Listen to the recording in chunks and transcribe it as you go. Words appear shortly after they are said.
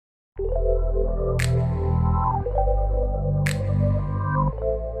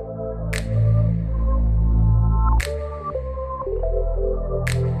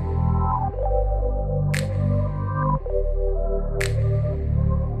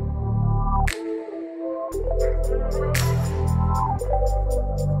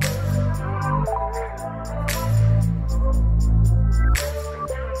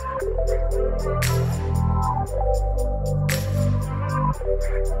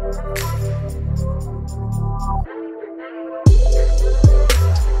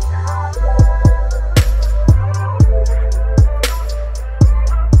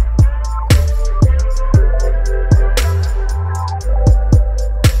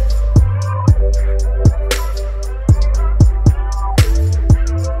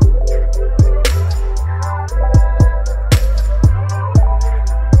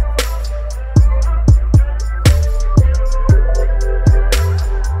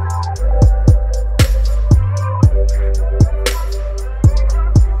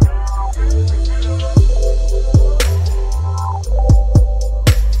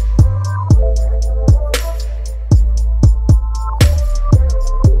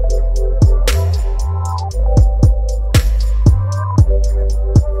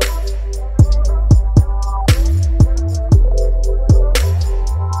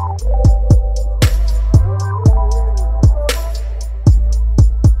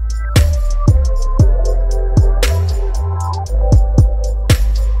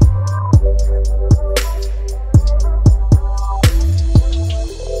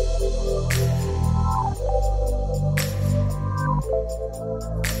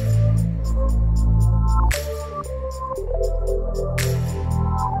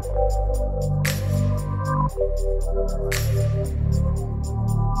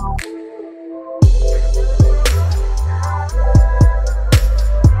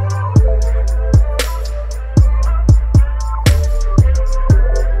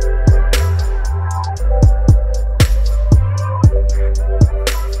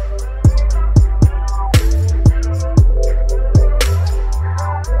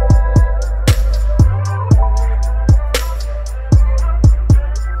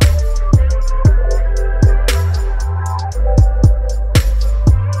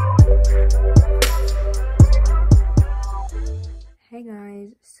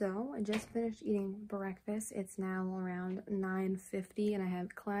So I just finished eating breakfast. It's now around 9:50 and I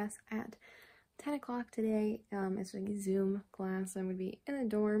have class at 10 o'clock today. It's like a Zoom class. I'm gonna be in a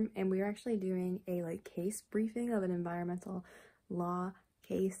dorm and we're actually doing a case briefing of an environmental law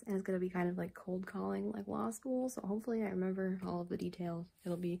case, and it's gonna be kind of like cold calling like law school. So hopefully I remember all of the details.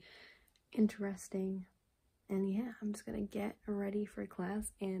 It'll be interesting. And yeah, I'm just gonna get ready for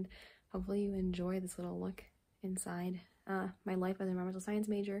class and hopefully you enjoy this little look inside my life as an environmental science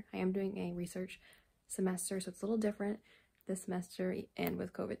major. I am doing a research semester, so it's a little different this semester, and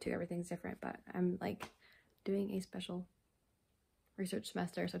with COVID too, everything's different, but I'm doing a special research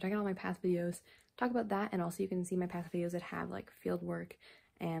semester. So check out all my past videos, talk about that, and also you can see my past videos that have field work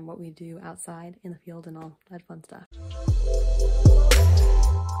and what we do outside in the field and all that fun stuff.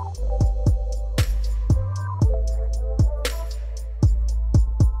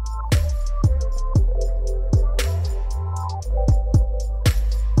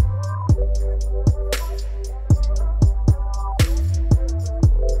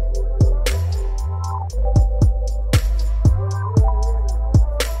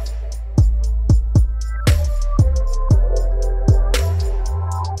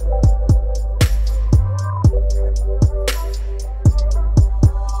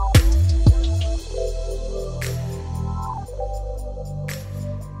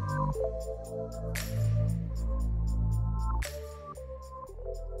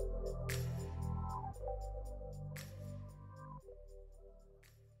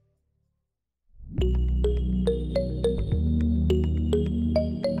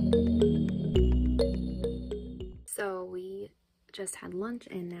 So we just had lunch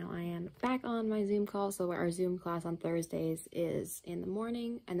and now I am back on my Zoom call. So our Zoom class on Thursdays is in the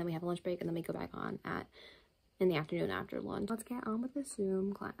morning, and then we have a lunch break, and then we go back on in the afternoon after lunch. Let's get on with the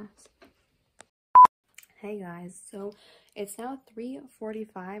Zoom class. Hey guys, so it's now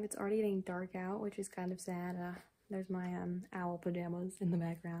 3:45. It's already getting dark out, which is kind of sad. There's my owl pajamas in the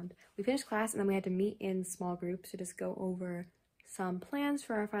background. We finished class and then we had to meet in small groups to just go over some plans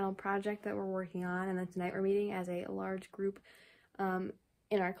for our final project that we're working on. And then tonight we're meeting as a large group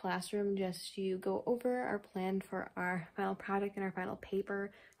in our classroom just to go over our plan for our final project and our final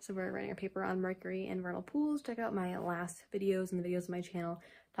paper. So we're writing a paper on mercury and vernal pools. Check out my last videos and the videos on my channel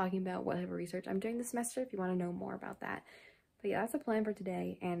talking about what type of research I'm doing this semester if you want to know more about that. But yeah, that's the plan for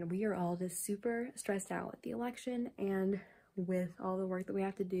today, and we are all just super stressed out with the election and with all the work that we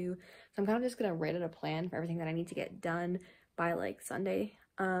have to do. So I'm kind of just gonna write out a plan for everything that I need to get done by Sunday.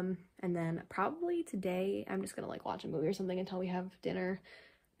 And then probably today I'm just gonna watch a movie or something until we have dinner,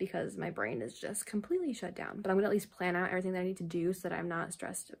 because my brain is just completely shut down. But I'm gonna at least plan out everything that I need to do so that I'm not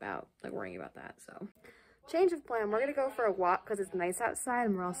stressed about worrying about that. So change of plan, we're gonna go for a walk because it's nice outside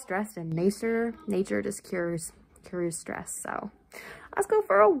and we're all stressed, and nature just cures stress. So let's go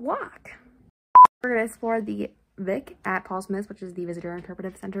for a walk. We're gonna explore the Vic at Paul Smith's, which is the Visitor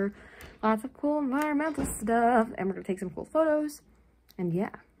Interpretive Center. Lots of cool environmental stuff, and we're gonna take some cool photos. And yeah,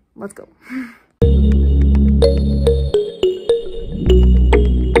 let's go.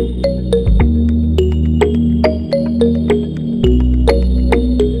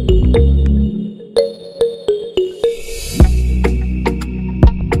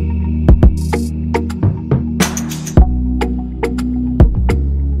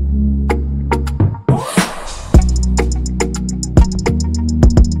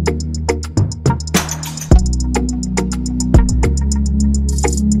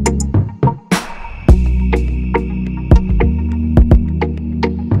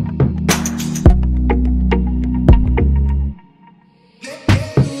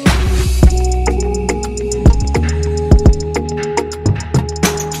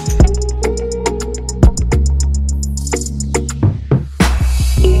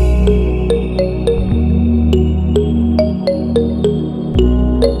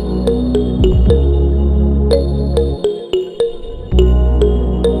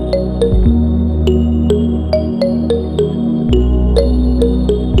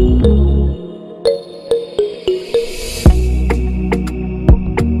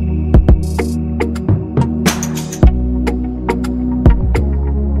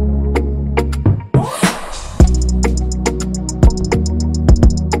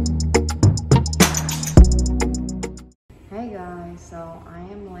 So I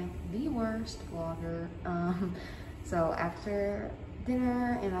am like the worst vlogger. So after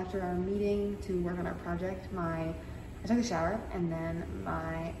dinner and after our meeting to work on our project, I took a shower, and then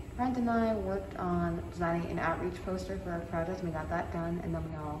my friend and I worked on designing an outreach poster for our project, and we got that done, and then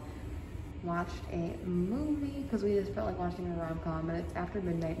we all watched a movie because we just felt like watching a rom-com, and it's after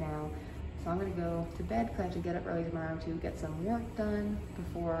midnight now. So I'm gonna go to bed because I have to get up early tomorrow to get some work done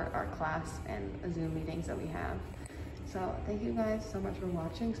before our class and Zoom meetings that we have. So thank you guys so much for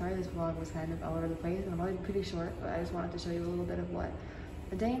watching. Sorry this vlog was kind of all over the place and probably pretty short, but I just wanted to show you a little bit of what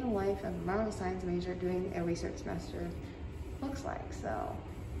a day in the life of an environmental science major doing a research semester looks like. So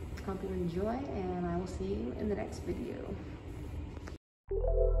hope you enjoy, and I will see you in the next video.